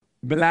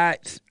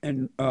blacks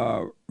and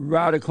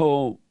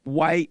radical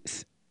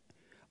whites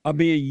are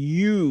being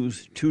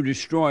used to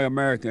destroy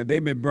America.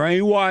 They've been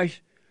brainwashed,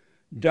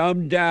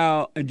 dumbed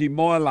down, and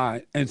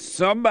demoralized. And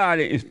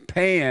somebody is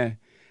paying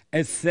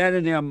and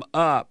setting them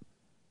up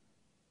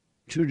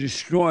to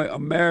destroy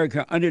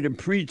America under the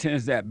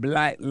pretense that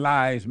Black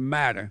Lives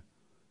Matter.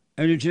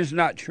 And it's just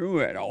not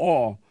true at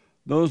all.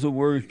 Those are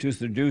words to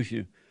seduce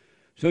you.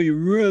 So you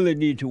really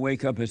need to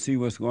wake up and see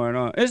what's going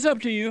on. It's up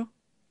to you.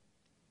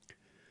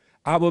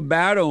 Our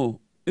battle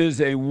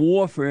is a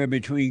warfare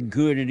between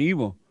good and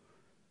evil.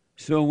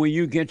 So when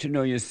you get to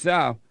know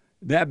yourself,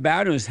 that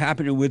battle is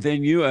happening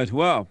within you as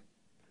well.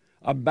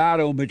 A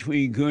battle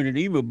between good and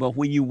evil. But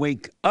when you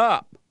wake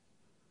up,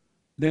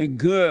 then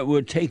good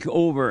will take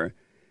over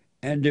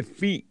and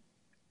defeat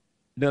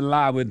the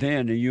lie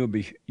within, and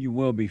you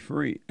will be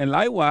free. And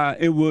likewise,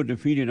 it will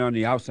defeat it on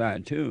the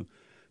outside too,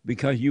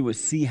 because you will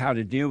see how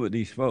to deal with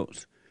these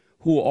folks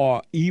who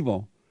are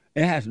evil.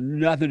 It has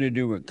nothing to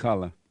do with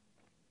color.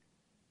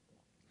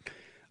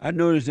 I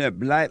noticed that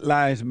Black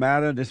Lives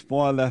Matter, this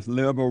far-left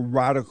liberal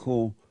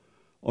radical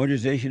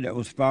organization that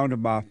was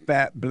founded by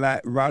fat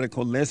black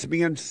radical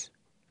lesbians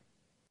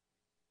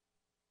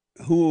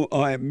who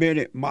are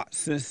admitted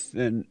Marxists,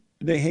 and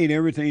they hate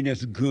everything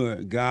that's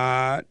good.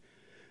 God,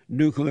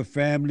 nuclear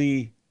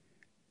family,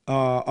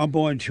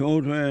 unborn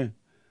children,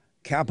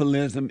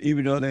 capitalism,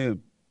 even though they're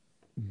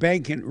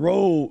banking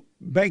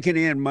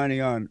in money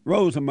on,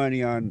 rolls of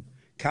money on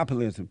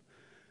capitalism.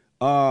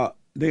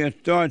 They are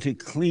starting to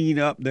clean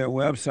up their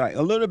website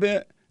a little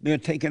bit. They're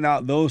taking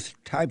out those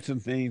types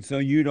of things so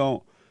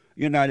you're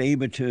not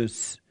able to.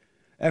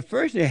 At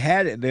first they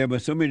had it there,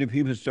 but so many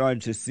people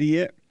started to see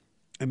it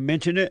and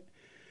mention it.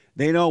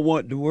 They don't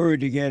want the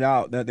word to get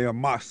out that they're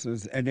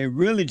Marxists, and they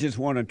really just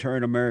want to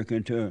turn America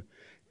into a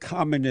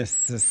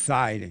communist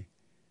society.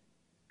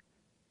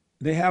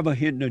 They have a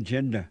hidden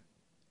agenda.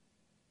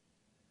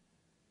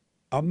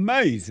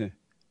 Amazing.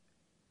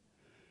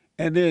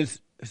 And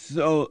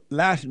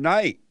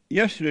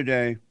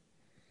yesterday,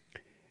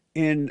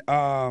 in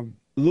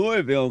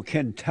Louisville,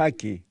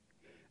 Kentucky,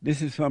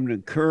 this is from the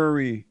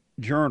Curry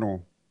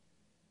Journal.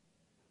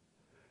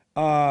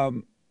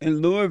 In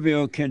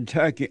Louisville,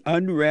 Kentucky,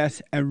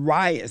 unrest and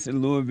riots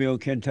in Louisville,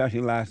 Kentucky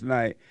last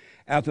night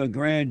after a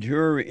grand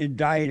jury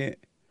indicted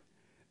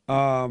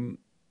one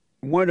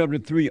of the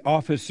three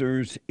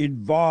officers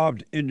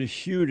involved in the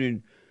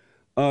shooting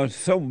of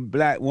some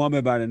black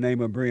woman by the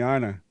name of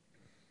Breonna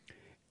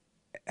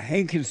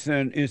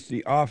Hankinson is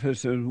the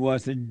officer who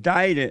was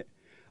indicted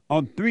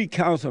on 3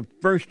 counts of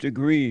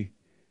first-degree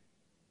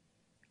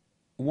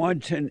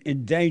wanton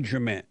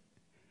endangerment.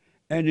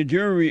 And the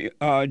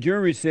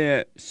jury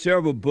said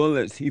several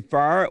bullets he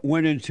fired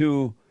went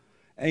into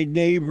a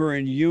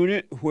neighboring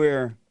unit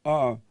where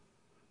a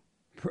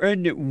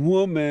pregnant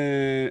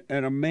woman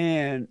and a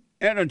man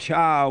and a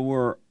child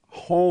were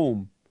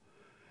home.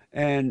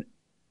 And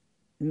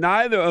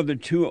neither of the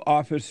two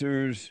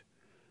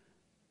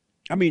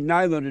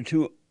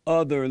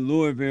other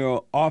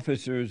Louisville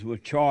officers were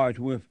charged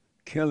with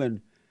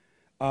killing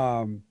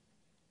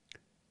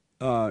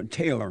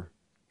Taylor.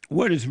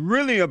 What it's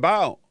really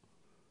about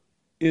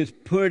is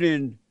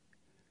putting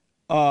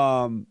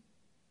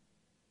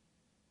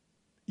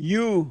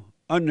you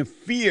under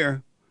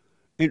fear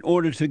in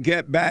order to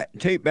take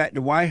back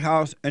the White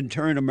House and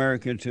turn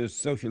America into a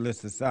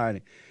socialist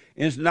society.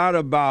 It's not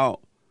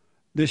about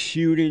the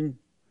shooting.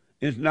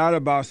 It's not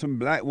about some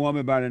black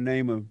woman by the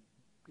name of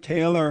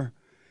Taylor.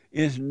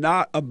 It's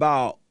not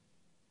about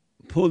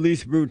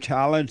police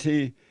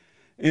brutality.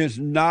 It's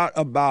not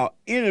about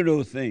any of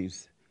those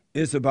things.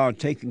 It's about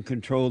taking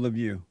control of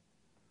you.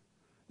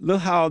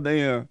 Look how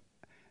they're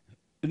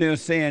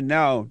saying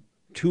now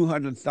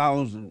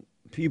 200,000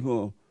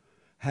 people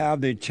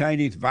have the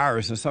Chinese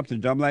virus or something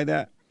dumb like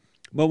that.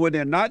 But what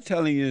they're not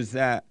telling you is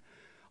that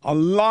a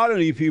lot of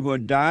these people are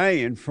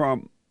dying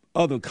from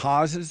other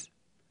causes.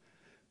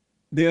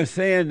 They're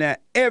saying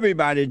that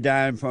everybody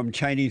dying from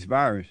Chinese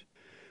virus.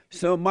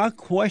 So my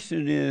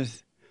question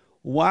is,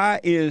 why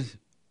is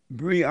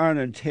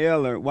Breonna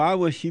Taylor, why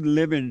was she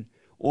living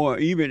or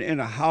even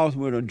in a house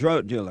with a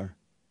drug dealer?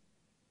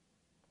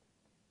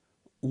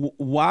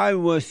 Why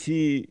was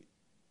she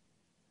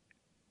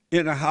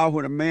in a house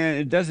with a man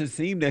it doesn't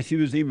seem that she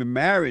was even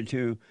married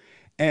to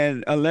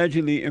and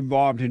allegedly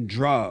involved in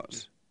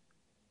drugs?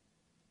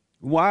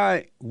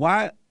 Why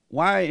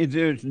is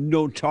there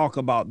no talk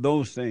about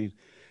those things?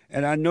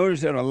 And I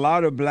noticed that a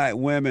lot of black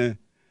women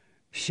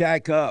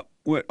shack up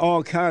with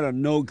all kind of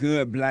no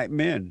good black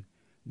men,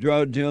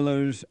 drug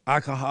dealers,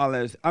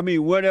 alcoholics,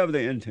 whatever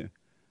they're into.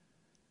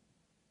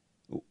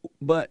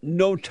 But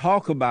no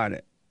talk about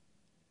it.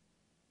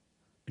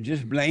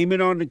 Just blame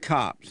it on the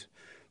cops.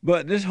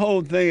 But this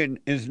whole thing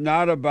is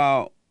not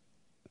about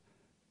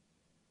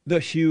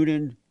the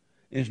shooting.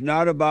 It's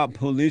not about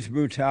police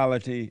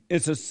brutality.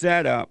 It's a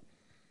setup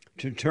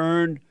to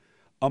turn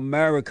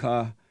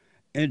America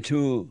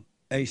into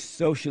a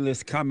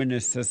socialist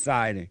communist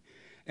society.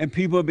 And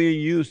people are being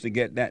used to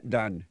get that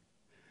done.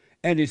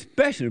 And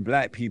especially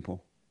black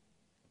people.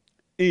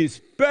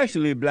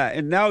 especially black.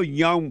 And now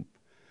young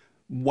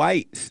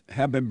whites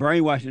have been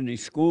brainwashed in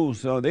these schools,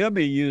 so they're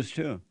being used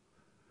too.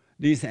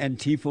 These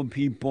Antifa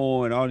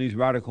people and all these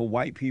radical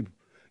white people,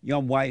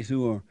 young whites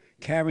who are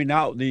carrying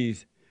out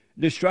these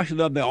destruction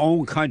of their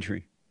own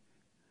country.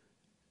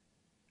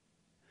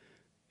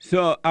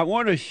 So I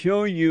want to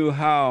show you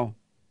how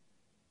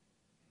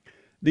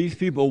these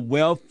people are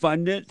well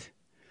funded.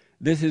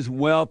 This is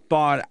well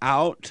thought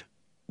out,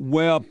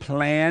 well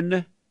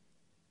planned,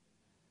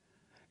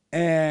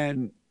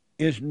 and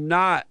it's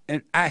not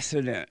an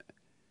accident.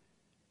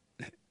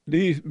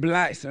 These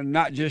blacks are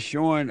not just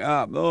showing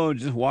up,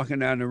 just walking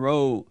down the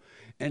road,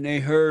 and they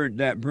heard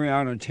that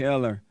Breonna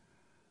Taylor,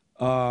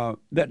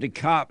 that the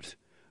cops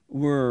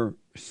were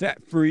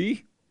set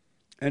free,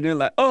 and they're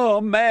like, oh,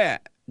 I'm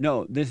mad.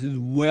 No, this is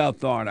well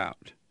thought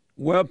out,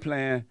 well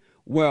planned,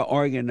 well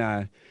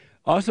organized.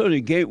 Also, the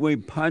Gateway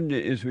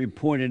Pundit is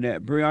reporting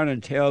that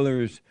Breonna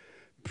Taylor's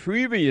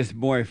previous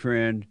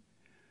boyfriend,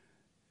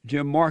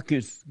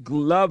 Jamarcus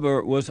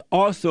Glover, was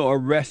also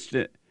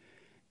arrested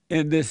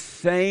in this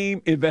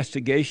same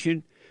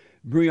investigation.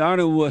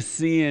 Breonna was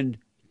seen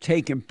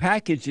taking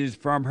packages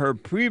from her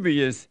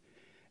previous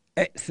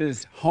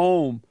ex's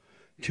home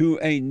to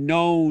a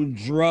known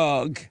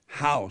drug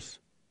house.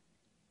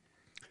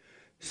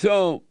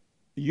 So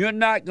you're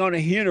not going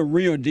to hear the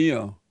real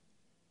deal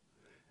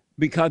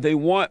because they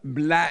want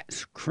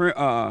blacks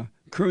creating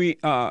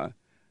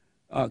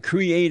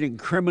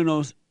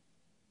criminals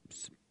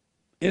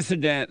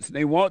incidents.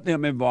 They want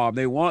them involved.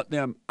 They want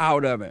them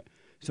out of it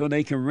so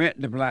they can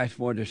rent the blacks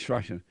for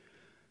destruction.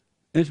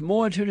 There's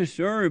more to the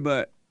story,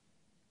 but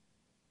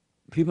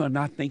people are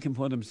not thinking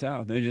for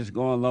themselves. They're just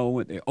going along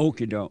with the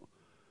okie doke.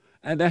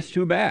 And that's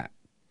too bad.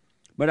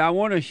 But I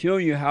want to show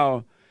you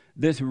how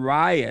these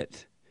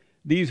riots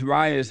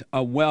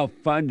are well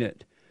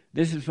funded.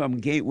 This is from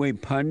Gateway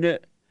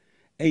Pundit.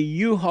 A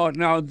U-Haul.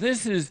 Now,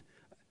 this is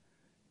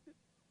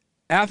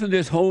after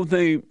this whole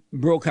thing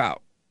broke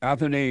out,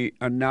 after they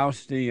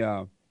announced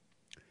the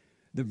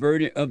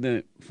verdict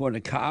for the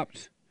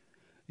cops.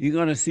 You're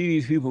going to see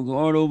these people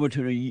going over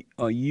to the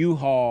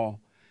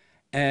U-Haul,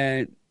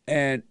 and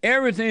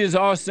everything is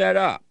all set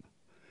up.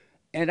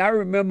 And I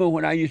remember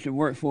when I used to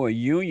work for a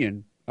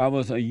union, I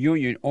was a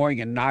union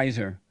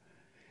organizer,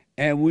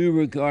 and we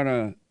were going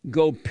to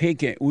go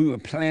picket. We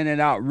would plan it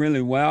out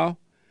really well,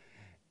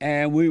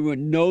 and we would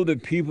know the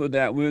people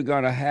that we were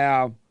going to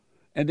have.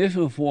 And this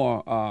was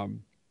for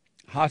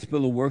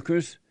hospital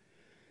workers,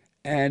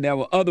 and there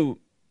were other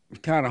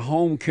kind of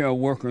home care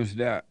workers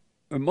that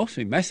were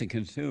mostly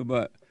Mexicans too,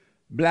 but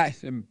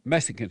blacks and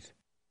Mexicans.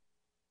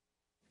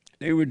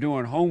 They were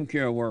doing home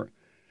care work,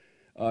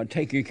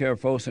 taking care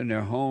of folks in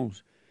their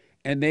homes.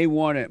 And they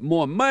wanted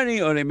more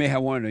money, or they may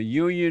have wanted a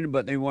union,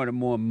 but they wanted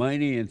more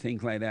money and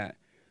things like that.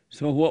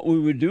 So what we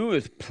would do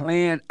is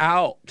plan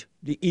out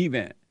the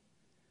event.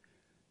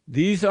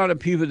 These are the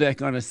people that are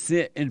going to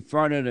sit in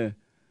front of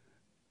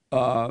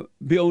the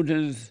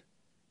buildings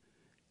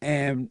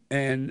and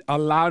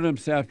allow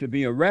themselves to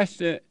be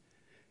arrested.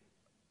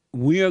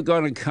 We are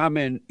going to come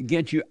and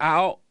get you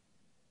out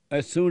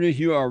as soon as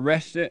you are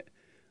arrested.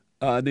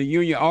 The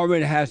union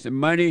already has the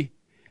money,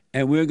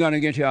 and we're going to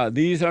get you out.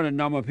 These are the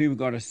number of people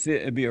going to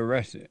sit and be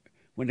arrested.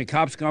 When the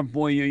cops come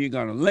for you, you're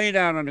going to lay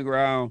down on the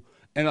ground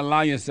and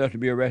allow yourself to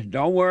be arrested.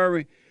 Don't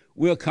worry,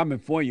 we're coming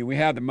for you. We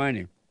have the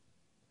money.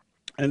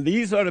 And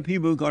these are the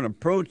people who are going to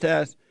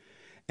protest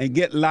and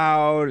get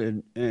loud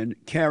and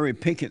carry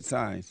picket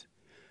signs.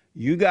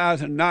 You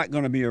guys are not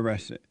going to be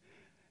arrested.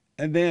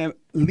 And then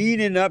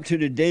leading up to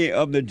the day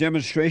of the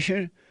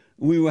demonstration,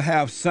 we will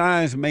have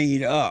signs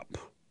made up.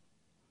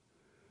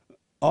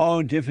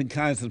 All different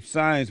kinds of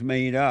signs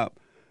made up.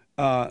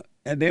 And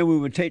then we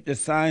would take the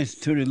signs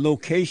to the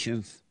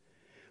locations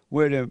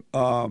where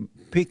the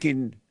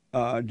picking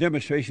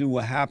demonstration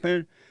will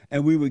happen,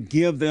 and we would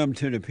give them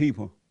to the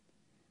people.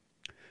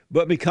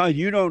 But because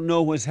you don't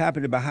know what's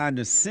happening behind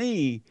the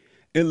scene,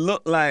 it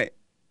looked like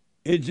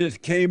it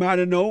just came out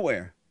of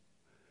nowhere.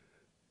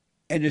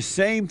 And the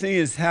same thing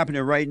is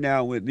happening right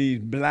now with these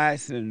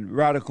blacks and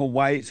radical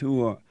whites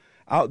who are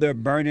out there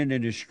burning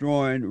and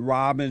destroying,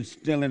 robbing,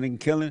 stealing, and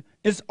killing.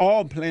 It's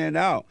all planned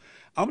out.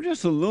 I'm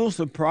just a little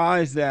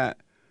surprised that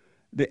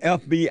the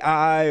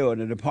FBI or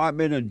the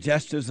Department of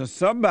Justice or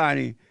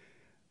somebody,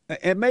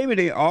 and maybe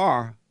they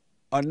are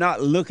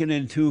not looking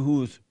into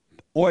who's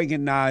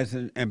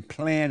organizing and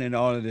planning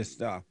all of this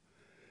stuff.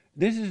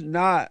 This is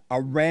not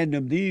a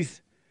random,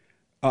 these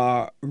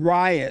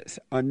riots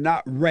are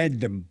not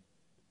random.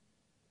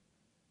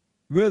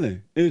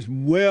 Really, it's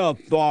well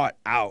thought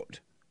out.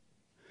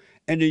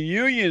 And the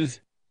unions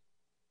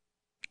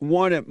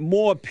wanted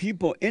more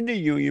people in the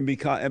union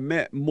because it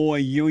meant more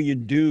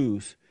union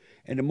dues.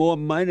 And the more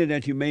money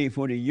that you made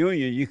for the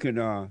union, you could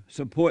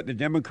support the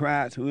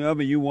Democrats,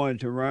 whoever you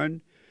wanted to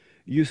run.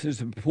 You should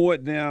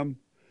support them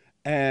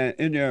and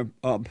in their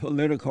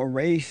political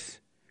race.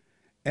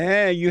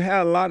 And you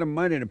had a lot of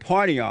money to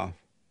party off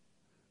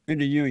in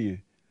the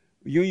union.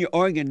 Union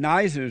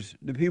organizers,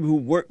 the people who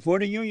work for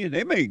the union,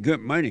 they made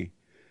good money.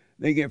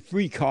 They get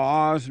free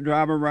cars,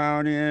 drive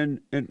around in,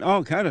 and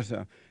all kind of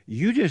stuff.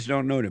 You just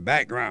don't know the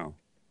background.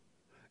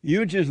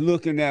 You're just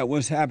looking at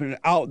what's happening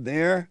out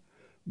there,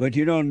 but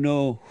you don't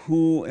know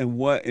who and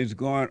what is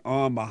going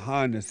on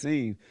behind the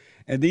scenes.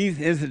 And these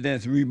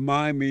incidents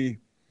remind me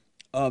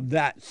of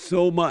that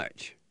so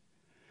much.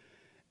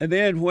 And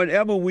then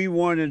whenever we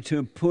wanted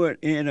to put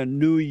in a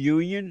new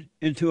union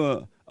into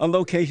a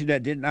location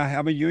that did not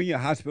have a union,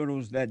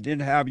 hospitals that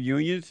didn't have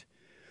unions,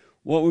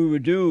 what we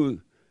would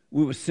do,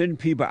 we would send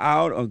people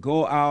out or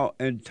go out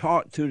and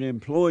talk to the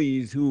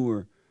employees who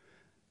were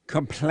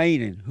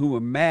complaining, who were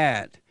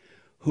mad,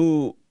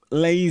 who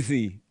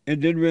lazy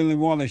and didn't really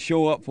want to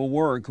show up for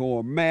work,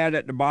 or mad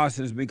at the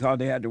bosses because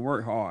they had to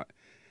work hard.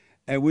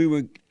 And we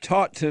would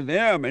talk to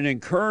them and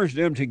encourage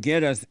them to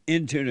get us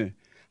into the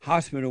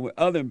hospital with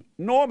other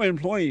normal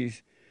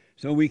employees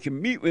so we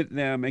can meet with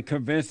them and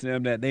convince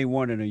them that they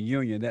wanted a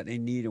union, that they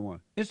needed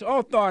one. It's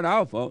all thought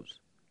out, folks.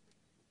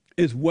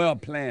 It's well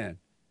planned.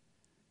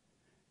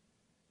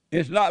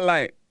 It's not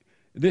like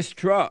this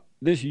truck,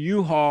 this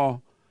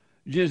U-Haul,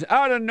 just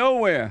out of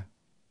nowhere,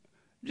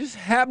 just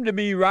happened to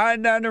be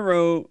riding down the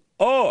road.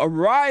 Oh, a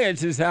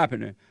riot is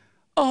happening.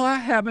 Oh, I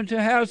happen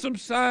to have some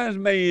signs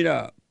made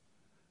up.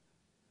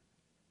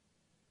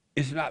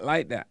 It's not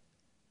like that.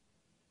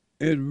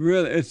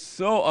 It's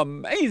so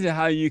amazing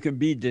how you can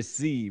be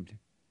deceived.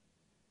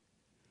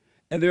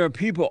 And there are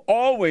people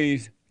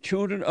always,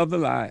 children of the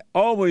lie,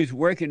 always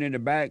working in the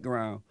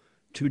background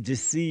to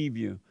deceive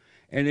you.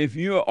 And if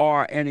you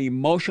are an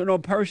emotional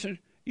person,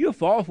 you'll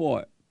fall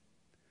for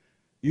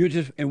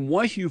it. And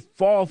once you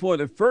fall for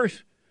the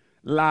first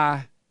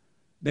lie,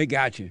 they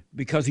got you.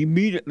 Because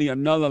immediately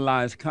another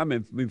lie is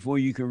coming before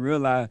you can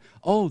realize,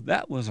 oh,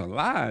 that was a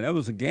lie. That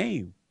was a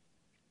game.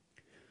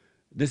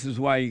 This is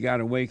why you got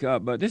to wake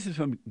up. But this is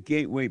from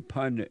Gateway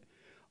Pundit.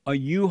 A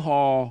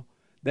U-Haul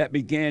that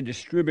began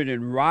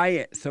distributing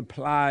riot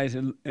supplies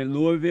in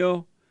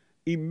Louisville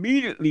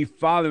immediately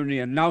following the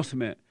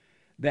announcement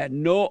that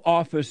no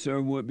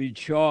officer would be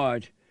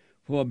charged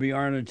for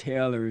Breonna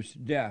Taylor's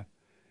death.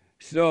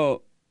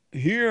 So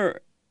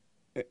here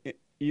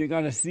you're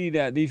going to see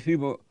that these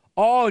people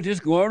all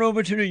just going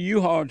over to the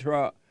U-Haul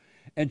truck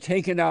and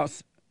taking out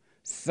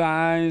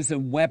signs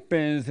and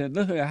weapons. And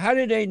look, how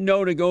did they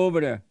know to go over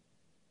there?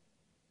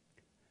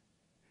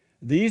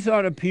 These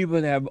are the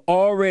people that have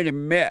already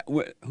met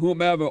with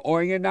whomever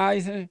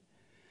organizing,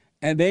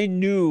 and they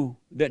knew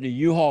that the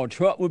U-Haul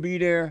truck would be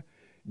there.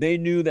 They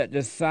knew that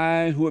the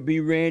signs would be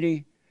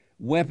ready,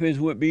 weapons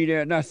would be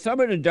there. Now, some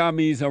of the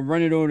dummies are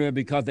running over there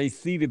because they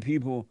see the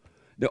people,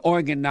 the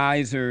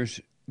organizers,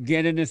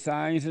 getting the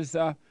signs and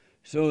stuff.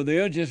 So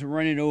they're just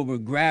running over,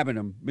 grabbing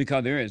them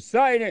because they're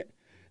excited.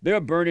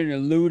 They're burning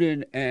and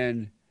looting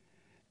and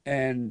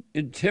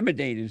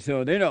intimidating.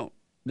 So they don't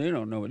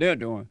know what they're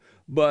doing.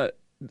 But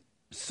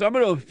some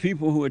of those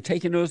people who are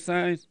taking those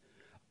signs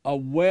are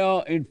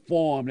well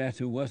informed as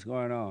to what's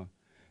going on.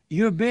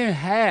 You're being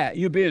had.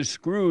 You're being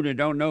screwed and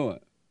don't know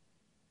it.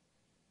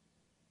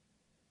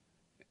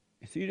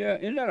 See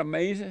that? Isn't that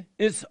amazing?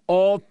 It's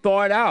all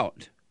thought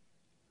out.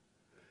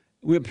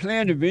 We're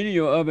playing the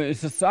video of it.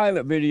 It's a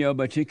silent video,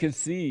 but you can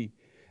see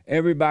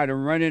everybody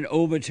running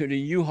over to the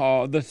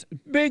U-Haul. The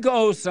big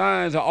old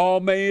signs are all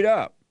made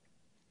up.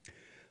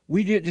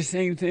 We did the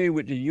same thing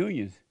with the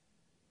unions.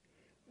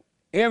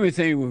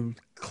 Everything was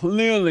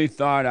clearly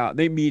thought out.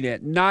 They meet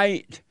at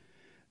night.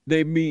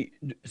 They meet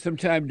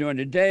sometime during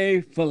the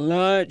day for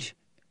lunch.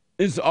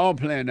 It's all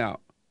planned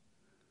out.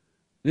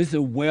 This is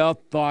a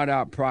well thought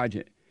out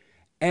project.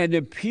 And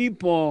the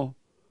people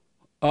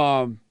who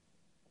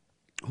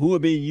are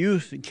being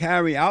used to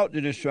carry out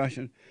the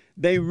destruction,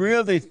 they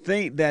really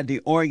think that the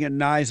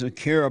organizers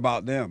care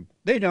about them.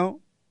 They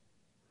don't.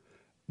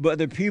 But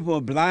the people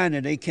are blind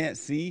and they can't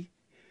see.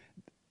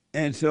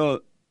 And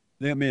so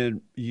they're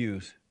being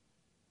used.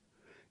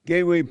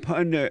 Gateway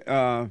Pundit,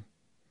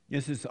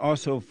 this is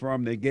also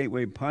from the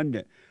Gateway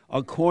Pundit.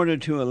 According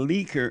to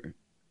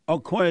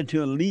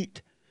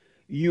elite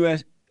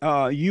U.S.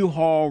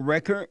 U-Haul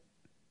record,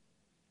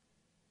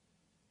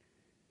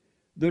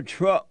 the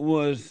truck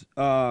was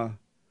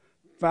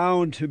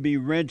found to be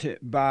rented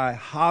by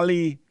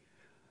Holly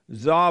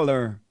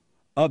Zoller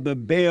of the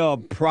Bell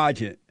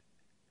Project.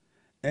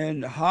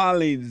 And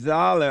Holly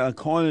Zoller,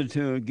 according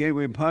to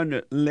Gateway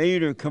Pundit,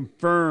 later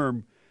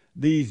confirmed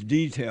these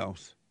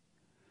details.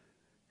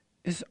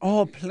 It's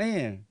all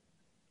planned.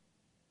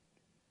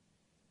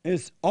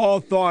 It's all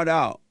thought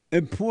out.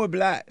 And poor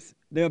blacks,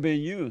 they're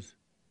being used.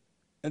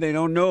 And they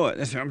don't know it.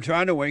 That's why I'm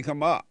trying to wake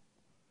them up.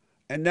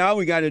 And now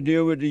we got to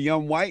deal with the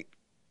young white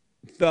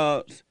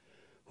thugs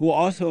who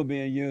are also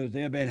being used.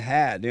 They've been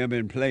had. They've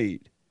been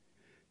played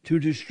to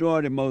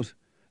destroy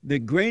the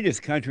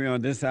greatest country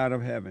on this side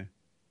of heaven.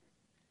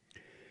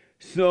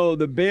 So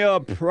the Bell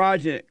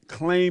Project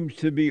claims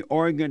to be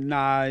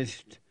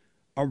organized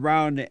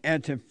around the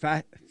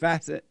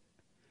anti-fascist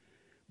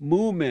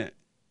movement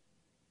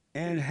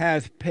and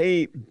has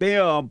paid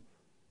bail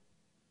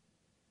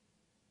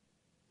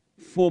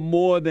for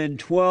more than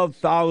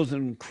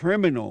 12,000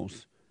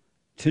 criminals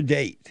to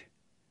date.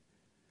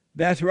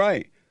 That's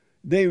right.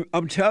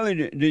 I'm telling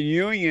you, the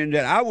union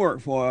that I work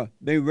for,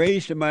 they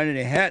raised the money,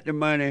 they had the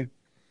money,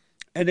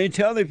 and they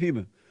tell the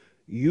people,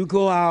 you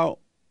go out,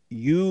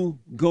 you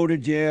go to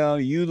jail,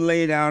 you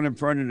lay down in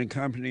front of the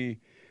company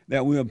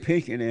that we're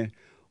picking in,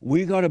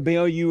 we're going to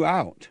bail you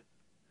out.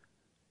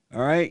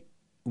 All right?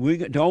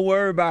 Don't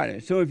worry about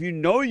it. So if you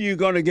know you're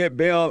going to get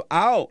bailed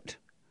out,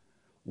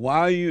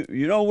 why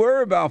you don't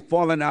worry about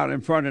falling out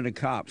in front of the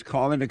cops,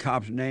 calling the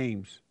cops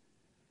names,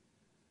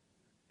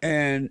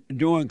 and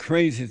doing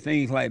crazy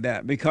things like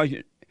that.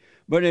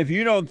 But if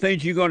you don't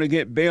think you're going to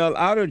get bailed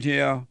out of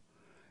jail,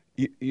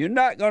 you're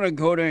not going to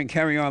go there and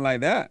carry on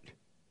like that.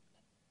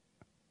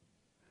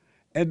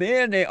 And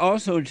then they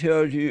also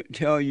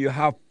tell you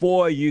how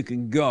far you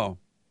can go.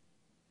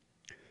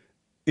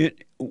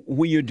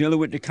 When you're dealing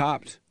with the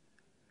cops,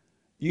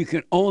 you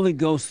can only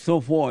go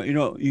so far.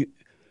 You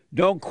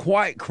don't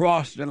quite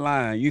cross the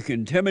line. You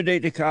can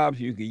intimidate the cops.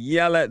 You can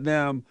yell at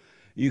them.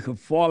 You can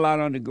fall out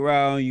on the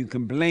ground. You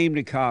can blame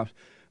the cops.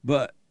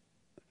 But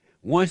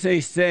once they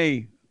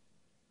say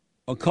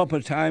a couple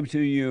of times to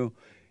you,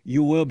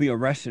 you will be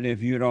arrested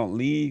if you don't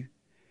leave,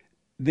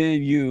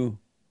 then you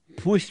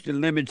push the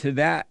limit to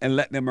that and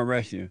let them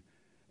arrest you.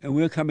 And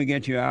we'll come and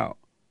get you out.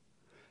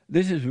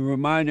 This is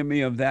reminding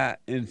me of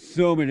that in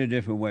so many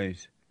different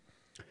ways.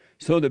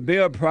 So the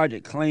Bail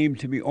Project claimed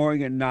to be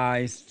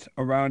organized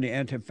around the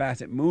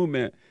anti-fascist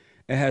movement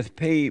and has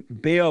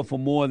paid bail for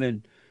more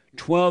than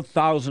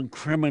 12,000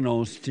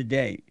 criminals to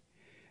date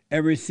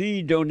and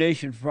received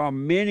donations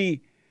from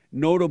many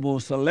notable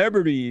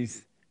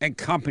celebrities and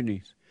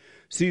companies.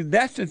 See,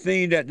 that's the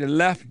thing that the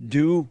left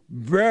do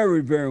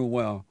very, very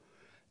well,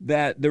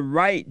 that the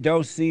right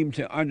don't seem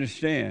to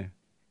understand.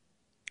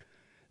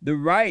 The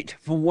right,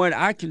 from what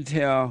I can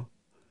tell,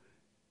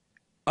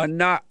 are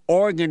not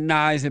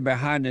organizing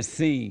behind the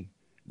scene.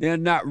 They're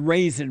not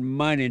raising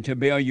money to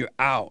bail you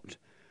out.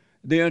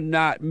 They're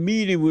not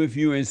meeting with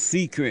you in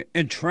secret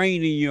and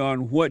training you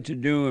on what to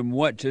do and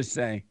what to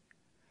say.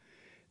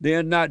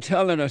 They're not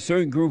telling a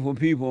certain group of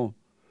people,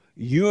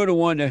 you're the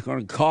one that's going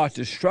to cause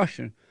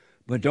destruction,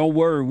 but don't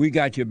worry, we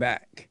got your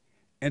back.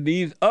 And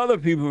these other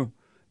people,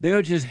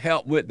 they'll just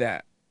help with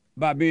that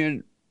by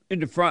being in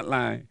the front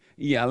line,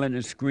 yelling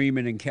and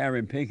screaming and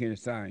carrying picket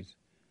signs.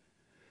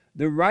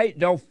 The right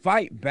don't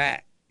fight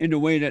back in the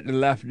way that the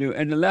left do,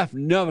 and the left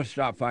never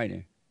stop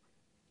fighting.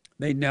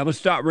 They never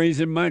stop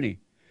raising money.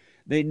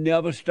 They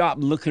never stop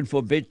looking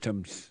for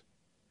victims.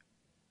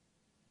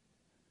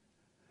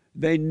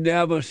 They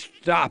never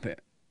stop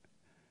it.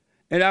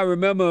 And I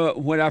remember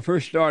when I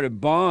first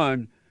started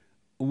Bond,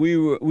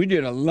 we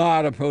did a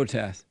lot of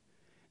protests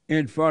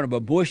in front of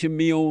abortion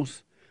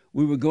mills.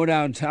 We would go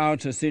downtown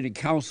to city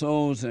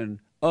councils and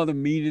other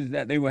meetings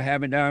that they were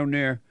having down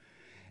there.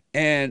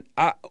 And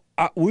I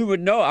would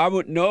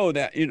know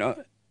that,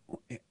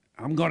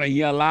 I'm going to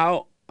yell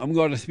out. I'm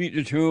going to speak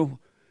the truth.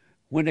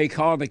 When they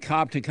call the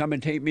cop to come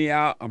and take me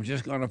out, I'm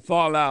just going to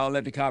fall out and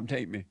let the cop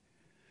take me.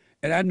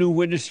 And I knew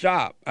when to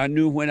stop. I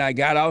knew when I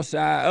got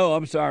outside, oh,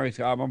 I'm sorry,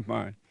 cop, I'm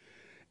fine.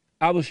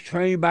 I was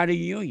trained by the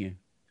union.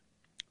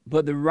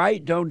 But the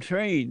right don't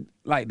train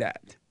like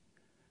that.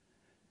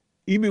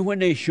 Even when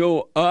they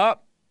show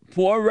up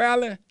for a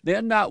rally,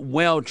 they're not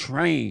well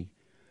trained.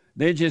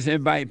 They just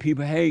invite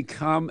people, hey,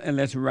 come and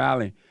let's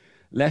rally.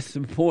 Let's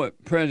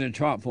support President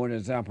Trump, for an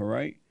example,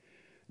 right?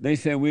 They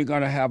said we're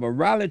going to have a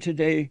rally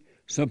today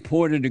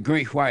supporting the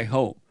Great White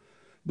Hope.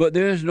 But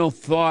there's no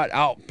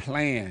thought-out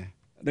plan.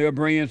 They're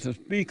bringing some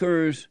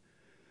speakers,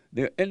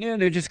 and then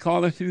they just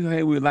call us through,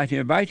 hey, we'd like to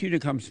invite you to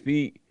come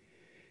speak.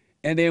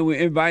 And then we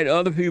invite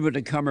other people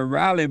to come and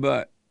rally,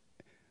 but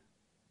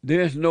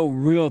there's no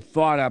real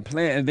thought-out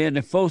plan. And then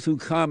the folks who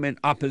come in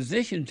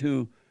opposition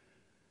to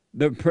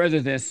the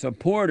president's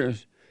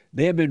supporters,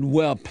 they've been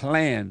well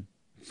planned.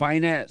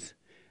 Finance,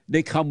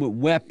 they come with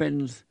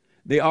weapons.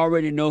 They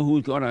already know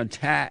who's going to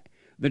attack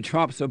the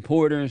Trump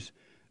supporters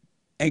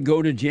and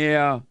go to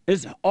jail.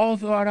 It's all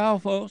thought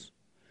out, folks.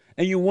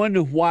 And you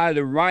wonder why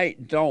the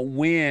right don't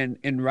win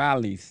in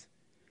rallies,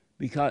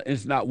 because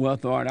it's not well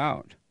thought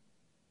out.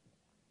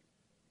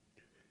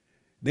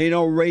 They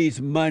don't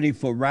raise money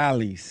for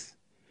rallies.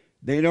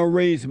 They don't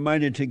raise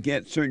money to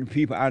get certain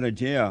people out of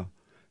jail,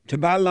 to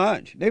buy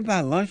lunch. They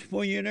buy lunch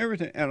for you and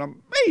everything, an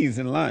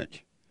amazing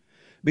lunch.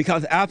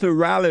 Because after the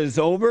rally is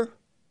over,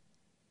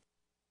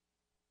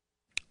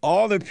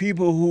 all the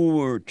people who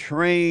were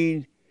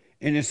trained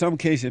and in some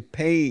cases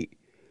paid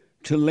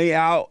to lay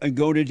out and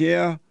go to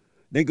jail,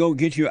 they go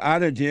get you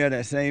out of jail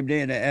that same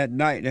day, and at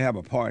night they have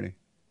a party.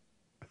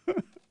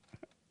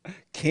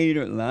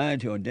 Catered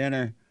lunch or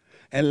dinner,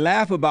 and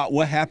laugh about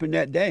what happened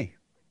that day.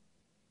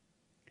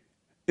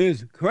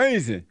 It's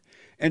crazy.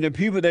 And the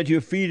people that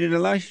you're feeding the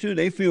lunch to,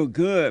 they feel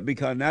good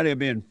because now they're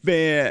being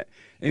fed.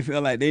 They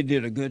feel like they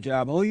did a good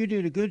job. Oh, you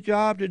did a good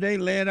job today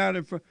laying out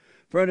in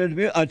front of the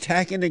building,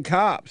 attacking the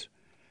cops,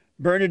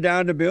 burning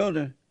down the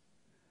building.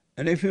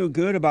 And they feel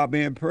good about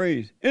being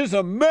praised. It's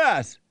a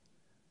mess.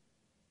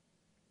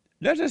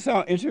 Does that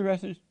sound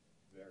interesting?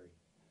 Very.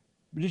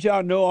 Did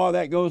y'all know all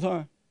that goes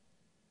on?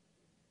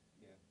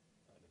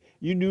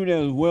 You knew that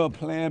was well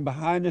planned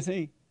behind the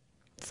scene?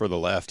 For the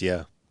left,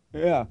 yeah.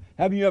 Yeah.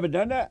 Have you ever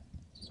done that?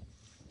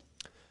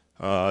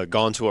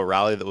 Gone to a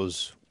rally that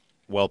was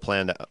well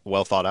planned,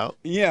 well thought out?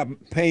 Yeah,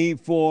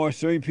 paid for.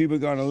 Certain people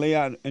going to lay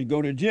out and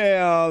go to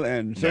jail,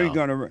 and certain No,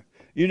 going to.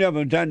 You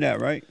never done that,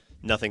 right?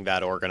 nothing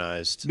that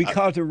organized.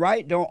 Because the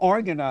right don't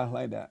organize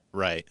like that.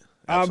 Right,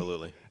 Um,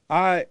 absolutely.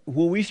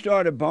 when we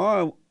started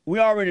Bond, we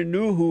already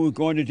knew who was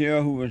going to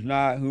jail, who was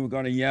not, who was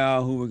going to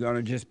yell, who was going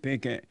to just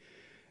picket,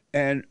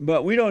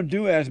 but we don't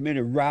do as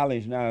many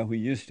rallies now as we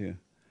used to.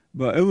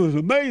 But it was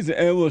amazing.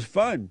 It was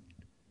fun.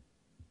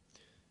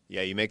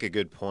 Yeah, you make a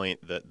good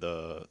point that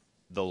the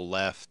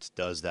left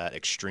does that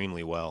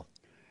extremely well.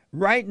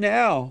 Right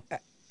now,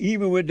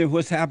 even with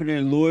what's happening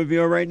in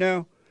Louisville right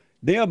now,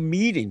 they are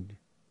meeting.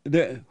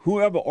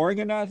 Whoever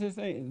organized this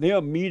thing, they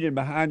are meeting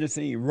behind the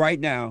scene right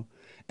now,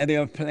 and they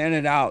are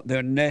planning out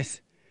their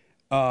next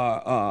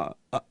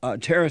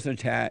terrorist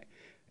attack,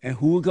 and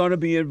who's going to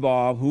be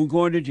involved, who's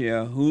going to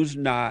jail, who's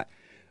not,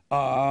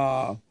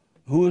 uh,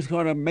 who's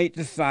going to make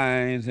the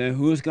signs, and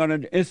who's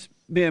going to. It's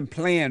being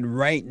planned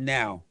right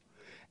now,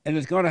 and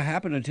it's going to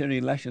happen until the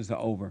elections are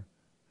over.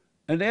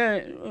 And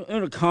then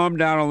it'll calm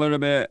down a little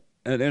bit,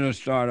 and then it'll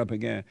start up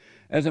again.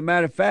 As a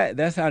matter of fact,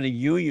 that's how the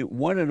union,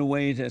 one of the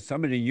ways that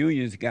some of the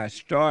unions got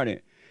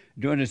started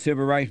during the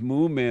civil rights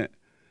movement,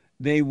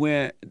 there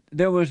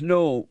was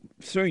no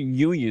certain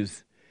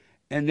unions,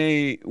 and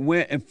they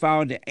went and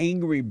found the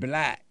angry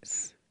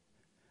blacks,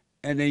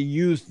 and they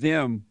used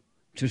them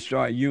to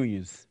start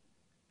unions.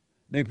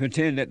 They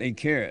pretend that they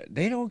care.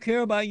 They don't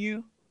care about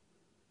you.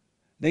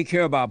 They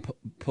care about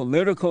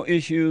political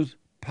issues,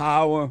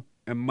 power,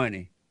 and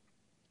money.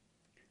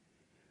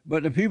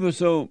 But the people are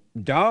so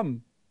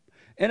dumb,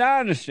 and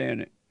I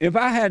understand it. If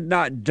I had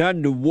not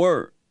done the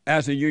work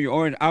as a union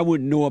organizer, I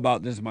wouldn't know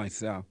about this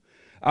myself.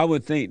 I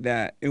would think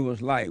that it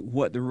was like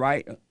what the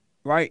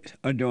rights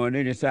are doing.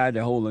 They decide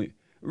to hold a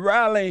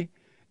rally,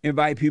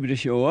 invite people to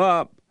show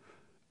up,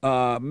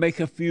 make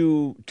a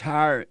few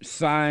tired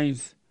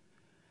signs,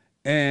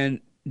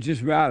 and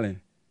just rally.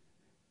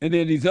 And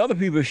then these other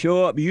people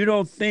show up. You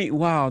don't think,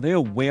 wow,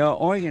 they're well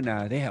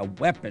organized. They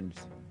have weapons.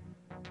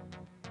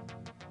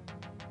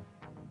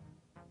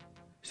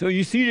 So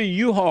you see the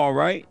U-Haul,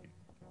 right?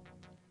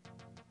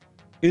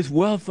 It's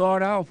well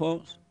thought out,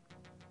 folks.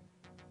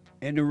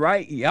 And the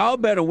right, y'all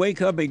better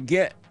wake up and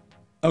get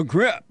a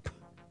grip.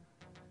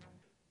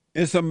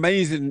 It's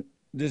amazing,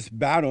 this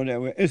battle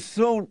that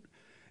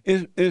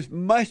it's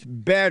much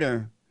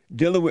better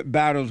dealing with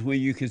battles where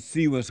you can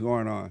see what's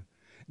going on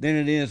than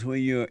it is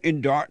when you're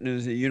in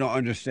darkness and you don't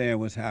understand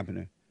what's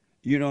happening.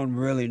 You don't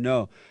really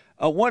know.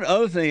 One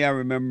other thing I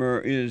remember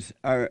is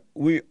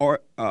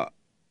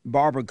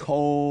Barbara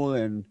Cole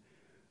and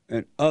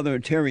other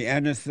Terry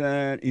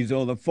Anderson,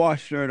 Isola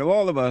Foster, and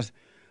all of us,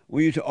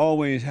 we used to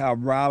always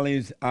have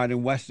rallies out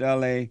in West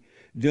LA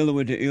dealing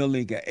with the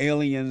illegal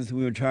aliens.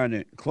 We were trying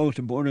to close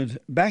the borders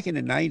back in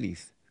the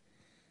 90s.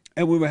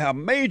 And we would have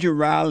major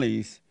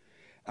rallies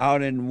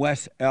out in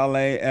West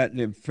LA at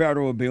the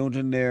federal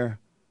building there.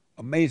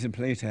 Amazing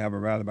place to have a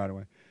rally, by the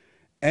way.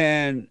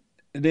 And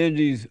then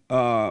these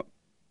far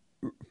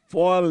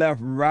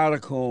left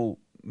radical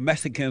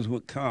Mexicans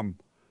would come.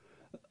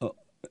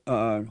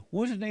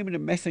 What's the name of the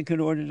Mexican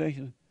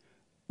organization?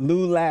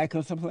 LULAC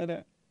or something like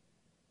that?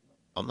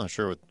 I'm not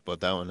sure what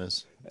that one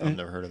is. I've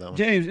never heard of that one.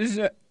 James, this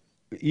is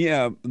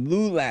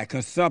LULAC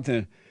or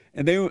something.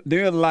 And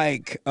they're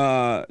like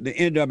the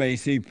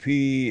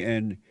NAACP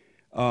and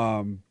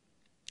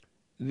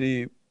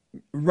the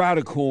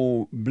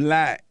radical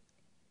black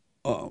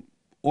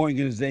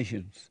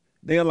organizations.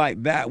 They're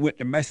like that with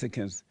the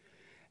Mexicans.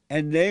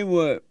 And they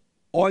would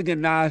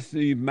organize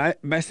the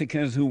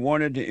Mexicans who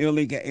wanted the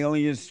illegal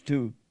aliens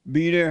to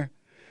be there.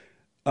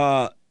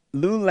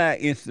 LULAC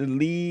is the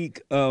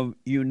League of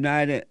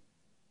United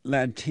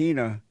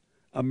Latino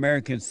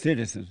American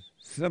Citizens,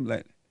 something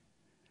like that.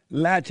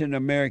 Latin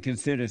American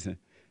Citizen.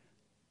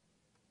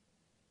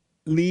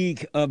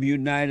 League of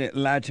United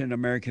Latin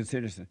American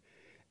Citizens.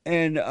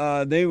 And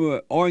they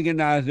would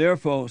organize their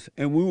folks,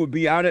 and we would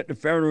be out at the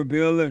federal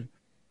building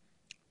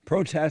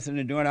protesting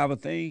and doing our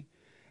thing.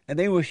 And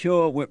they would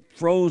show up with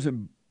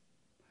frozen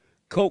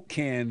Coke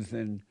cans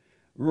and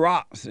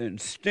rocks and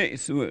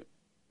sticks with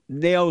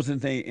nails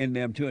and things in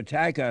them to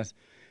attack us.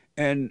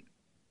 And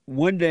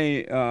one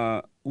day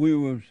we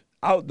were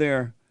out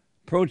there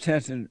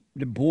protesting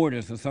the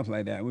borders or something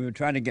like that. We were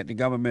trying to get the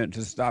government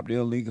to stop the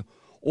illegal,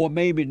 or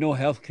maybe no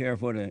health care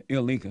for the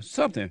illegal,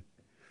 something.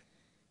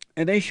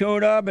 And they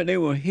showed up and they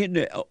were hitting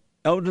the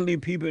elderly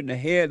people in the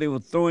head. They were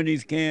throwing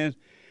these cans,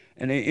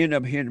 and they ended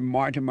up hitting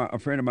Martin, a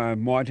friend of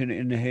mine, Martin,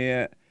 in the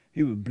head.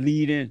 He was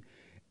bleeding.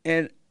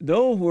 And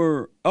those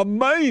were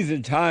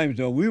amazing times,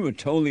 though. We were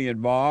totally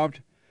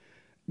involved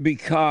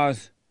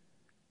because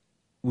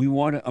we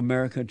wanted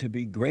America to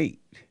be great.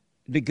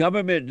 The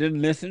government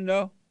didn't listen,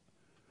 though.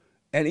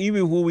 And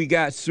even when we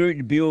got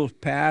certain bills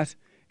passed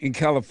in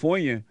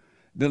California,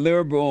 the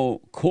liberal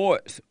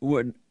courts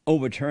would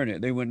overturn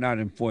it. They would not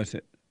enforce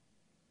it.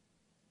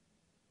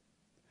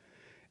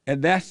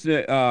 And that's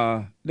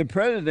the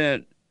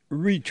president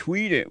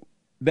retweeted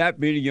that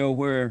video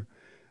where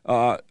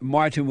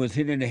Martin was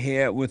hit in the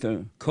head with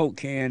a Coke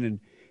can, and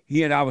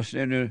he and I was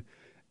standing there,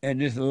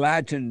 and this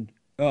Latin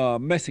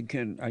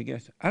Mexican, I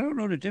guess, I don't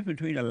know the difference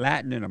between a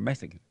Latin and a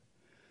Mexican,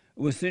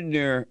 was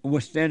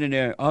standing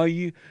there. Oh,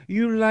 you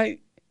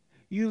like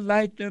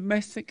the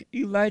Mexican,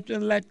 you like the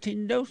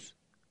Latinos?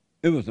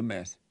 It was a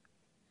mess.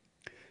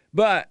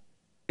 But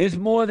it's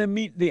more than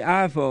meet the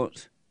eye,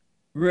 folks.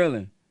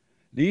 Really.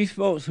 These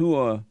folks who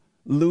are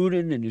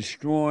looting and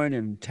destroying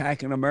and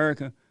attacking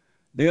America,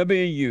 they're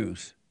being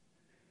used.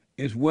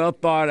 It's well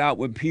thought out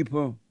with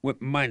people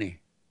with money,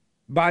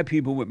 by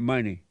people with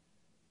money.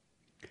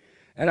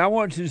 And I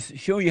want to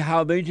show you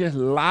how they just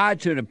lie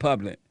to the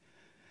public.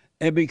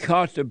 And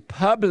because the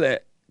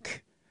public,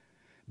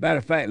 matter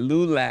of fact,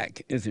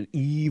 LULAC is an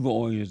evil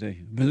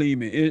organization. Believe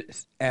me,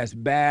 it's as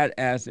bad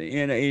as the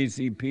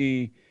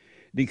NAACP,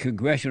 the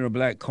Congressional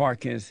Black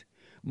Caucus,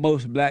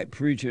 most black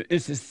preachers.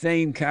 It's the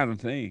same kind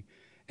of thing.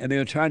 And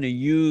they're trying to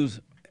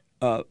use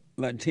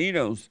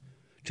Latinos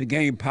to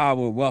gain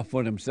power and wealth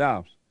for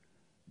themselves.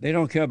 They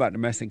don't care about the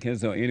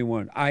Mexicans or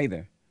anyone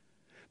either.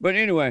 But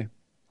anyway,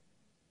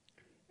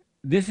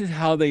 this is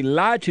how they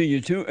lie to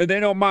you, too. And they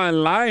don't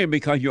mind lying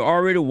because you're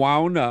already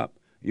wound up.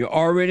 You're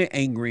already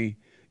angry.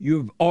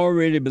 You've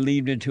already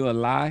believed into a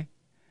lie.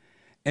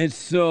 And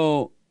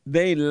so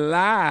they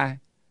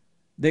lie.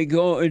 They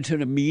go into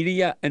the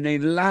media and they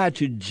lie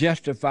to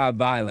justify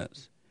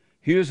violence.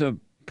 Here's a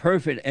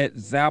perfect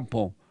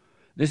example.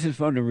 This is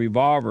from the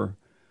Revolver.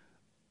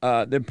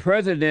 The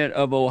president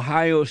of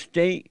Ohio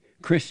State,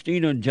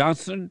 Christina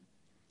Johnson,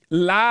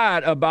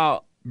 lied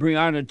about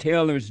Breonna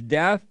Taylor's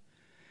death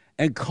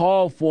and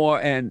called for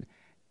an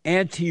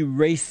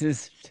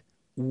anti-racist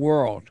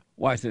world.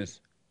 Watch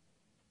this.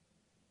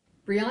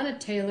 Breonna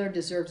Taylor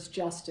deserves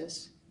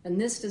justice, and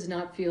this does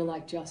not feel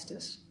like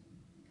justice.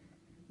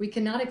 We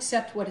cannot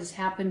accept what has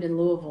happened in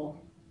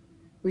Louisville.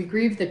 We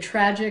grieve the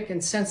tragic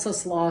and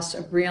senseless loss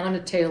of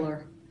Breonna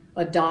Taylor,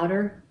 a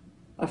daughter,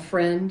 a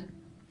friend,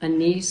 a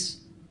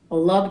niece, a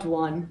loved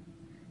one,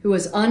 who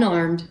was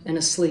unarmed and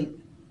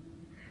asleep.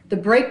 The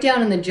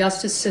breakdown in the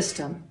justice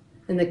system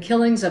and the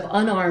killings of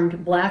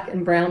unarmed Black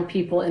and brown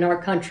people in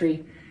our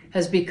country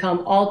has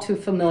become all too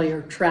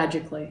familiar,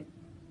 tragically.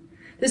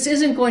 This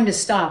isn't going to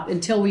stop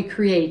until we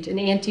create an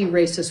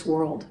anti-racist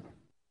world.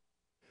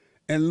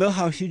 And look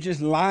how she's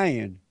just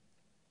lying.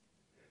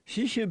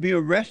 She should be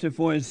arrested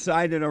for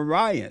inciting a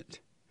riot.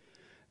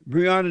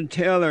 Breonna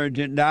Taylor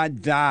did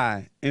not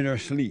die in her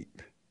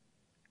sleep.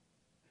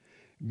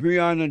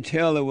 Breonna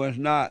Taylor was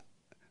not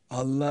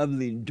a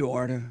lovely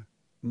daughter,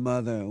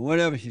 mother,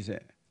 whatever she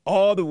said.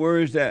 All the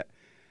words that,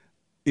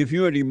 if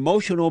you're an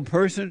emotional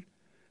person,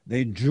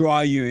 they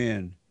draw you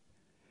in.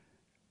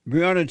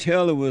 Breonna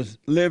Taylor was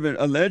living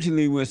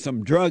allegedly with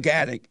some drug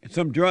addict,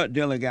 some drug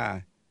dealer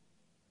guy.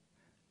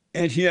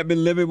 And she had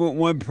been living with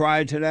one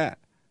prior to that.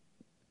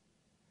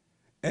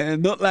 And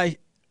it looked like,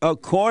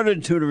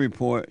 according to the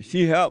report,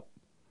 she helped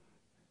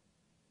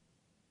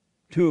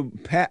to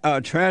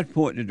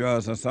transport the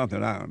drugs or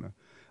something, I don't know.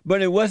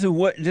 But it wasn't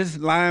what this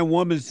lying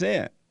woman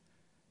said.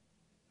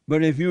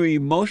 But if you're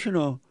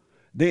emotional,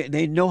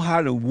 they know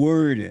how to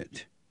word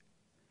it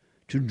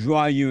to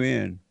draw you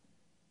in.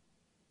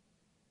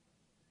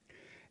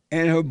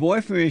 And her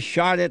boyfriend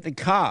shot at the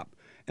cop.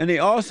 And they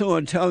also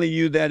are telling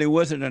you that it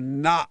wasn't a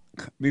knock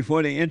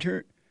before they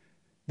entered.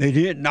 They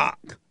did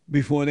knock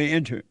before they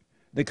entered.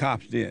 The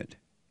cops did.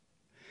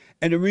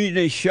 And the reason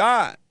they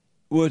shot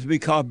was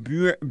because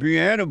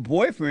Breonna's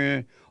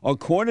boyfriend,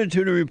 according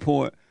to the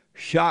report,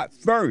 shot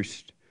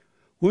first.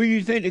 What do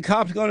you think the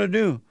cops going to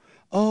do?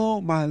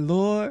 Oh, my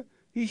Lord,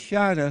 he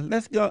shot her.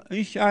 Let's go.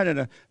 He shot at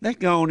her. Let's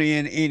go on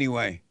in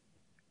anyway.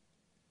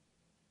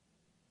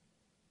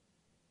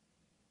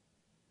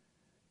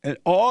 And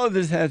all of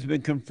this has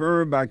been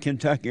confirmed by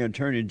Kentucky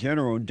Attorney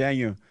General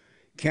Daniel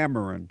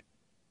Cameron.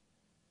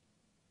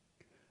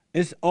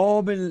 It's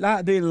all been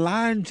lied. They're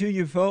lying to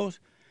you, folks,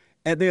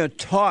 and they are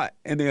taught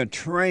and they are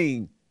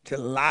trained to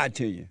lie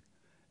to you.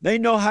 They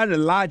know how to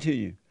lie to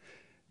you.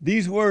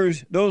 These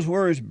words, those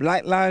words,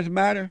 Black Lives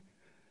Matter,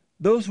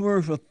 those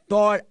words were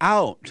thought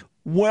out,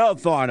 well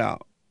thought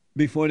out,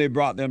 before they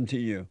brought them to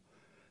you.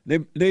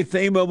 They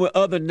came up with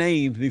other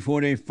names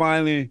before they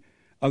finally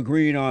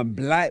agreed on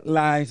Black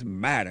Lives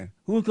Matter.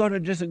 Who's going to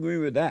disagree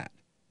with that?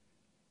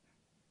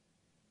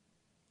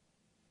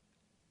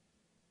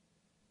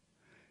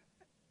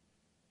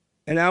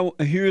 And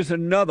here's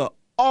another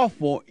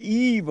awful,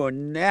 evil,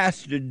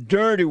 nasty,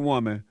 dirty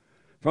woman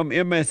from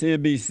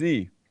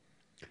MSNBC.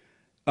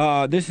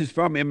 This is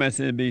from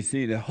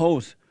MSNBC, the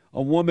host,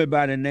 a woman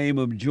by the name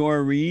of Joy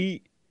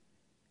Reid.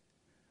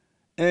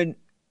 And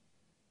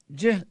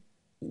just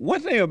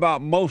one thing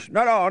about most,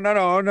 not all,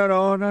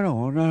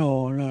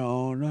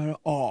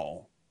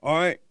 all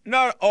right?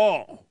 Not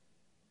all.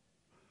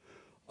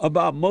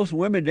 About most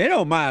women, they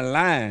don't mind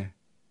lying.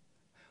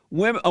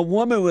 A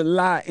woman would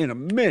lie in a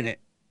minute.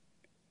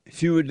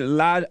 She would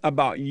lie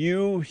about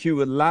you. She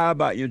would lie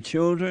about your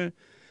children.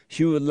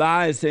 She would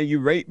lie and say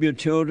you rape your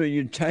children,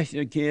 you touch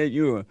your kid,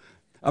 you're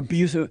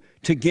abusive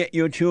to get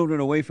your children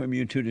away from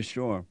you to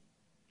destroy them.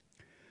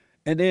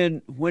 And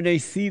then when they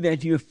see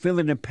that you're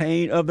feeling the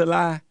pain of the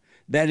lie,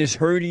 that is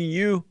hurting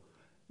you,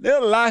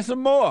 they'll lie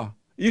some more.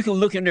 You can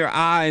look in their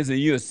eyes and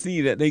you'll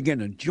see that they're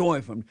getting a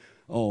joy from,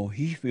 oh,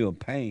 he feels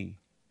pain.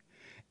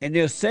 And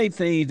they'll say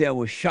things that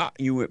will shock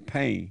you with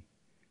pain.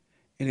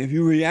 And if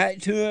you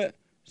react to it,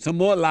 some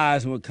more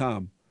lies will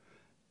come.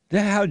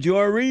 That's how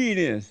Joy Reid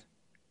is.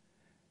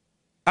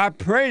 I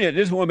pray that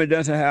this woman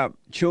doesn't have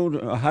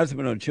children, a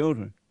husband or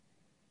children.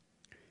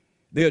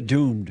 They're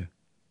doomed.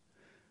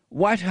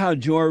 Watch how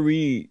Joy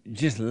Reid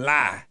just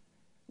lie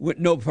with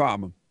no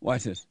problem.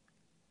 Watch this.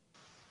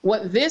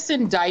 What this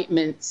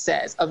indictment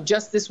says of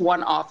just this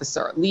one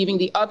officer, leaving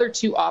the other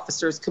two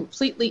officers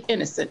completely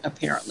innocent,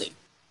 apparently.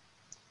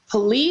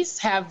 Police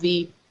have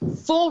the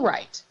full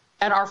right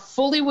and are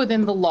fully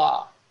within the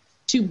law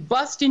to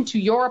bust into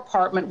your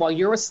apartment while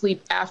you're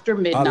asleep after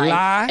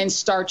midnight and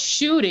start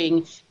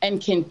shooting and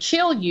can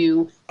kill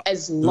you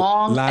as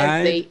long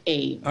as they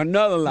aim.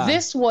 Another lie.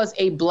 This was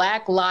a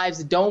Black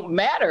Lives Don't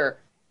Matter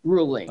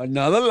ruling.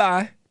 Another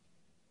lie.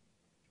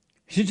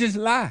 She just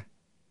lied.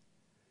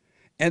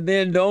 And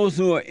then those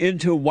who are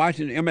into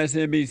watching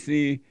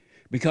MSNBC,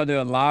 because there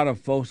are a lot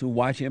of folks who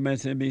watch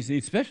MSNBC,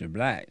 especially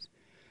blacks,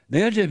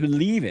 they'll just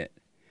believe it.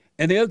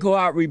 And they'll go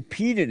out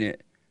repeating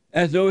it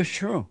as though it's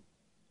true.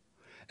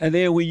 And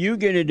then when you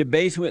get in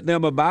debates with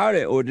them about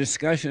it or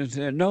discussions,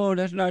 saying, no,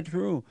 that's not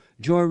true,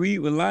 Joy Reid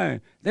was lying,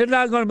 they're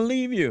not going to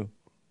believe you.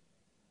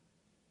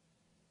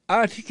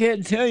 I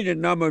can't tell you the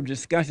number of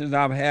discussions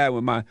I've had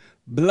with my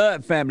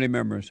blood family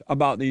members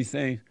about these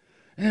things.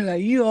 They're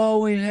like, you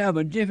always have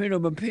a different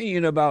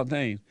opinion about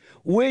things.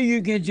 Where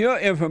you get your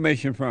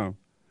information from?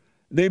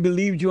 They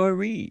believe Joy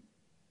Reid.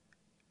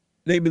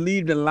 They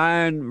believe the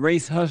lying,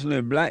 race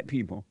hustling black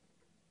people.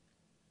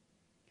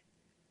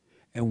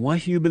 And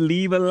once you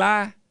believe a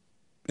lie,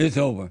 it's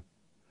over.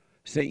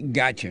 Satan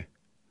got you.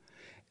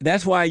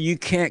 That's why you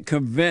can't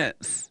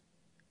convince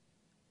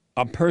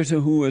a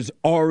person who has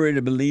already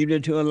believed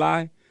into a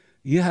lie.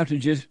 You have to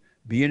just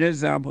be an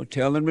example,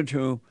 tell them the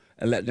truth,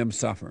 and let them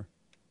suffer.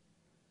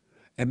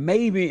 And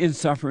maybe in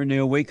suffering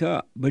they'll wake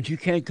up, but you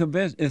can't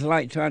convince. It's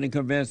like trying to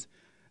convince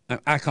an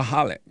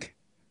alcoholic,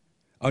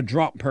 a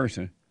drunk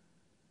person.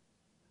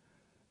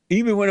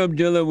 Even when I'm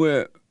dealing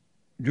with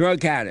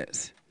drug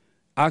addicts,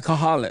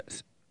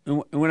 alcoholics,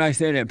 and when I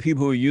say that,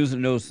 people who are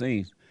using those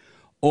things,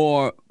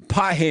 or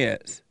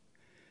potheads,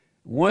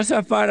 once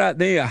I find out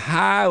they are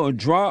high or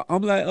drunk,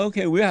 I'm like,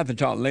 okay, we'll have to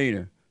talk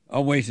later.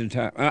 I'm wasting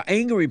time. An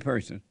angry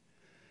person.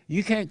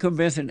 You can't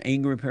convince an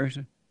angry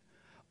person.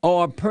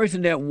 Or a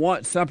person that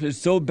wants something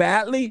so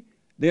badly,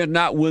 they're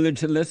not willing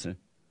to listen.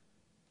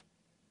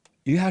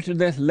 You have to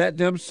just let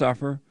them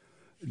suffer.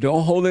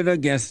 Don't hold it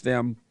against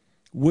them.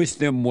 Wish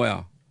them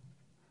well.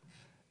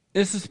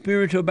 It's a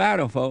spiritual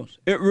battle, folks.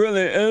 It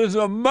really is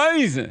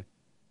amazing.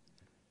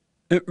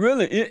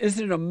 It's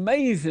an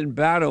amazing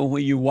battle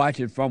when you watch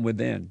it from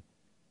within.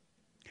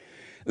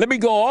 Let me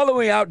go all the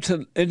way out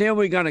to, and then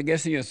we're going to get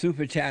to your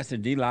super chats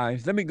and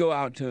D-Lives. Let me go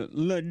out to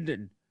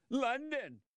London. London.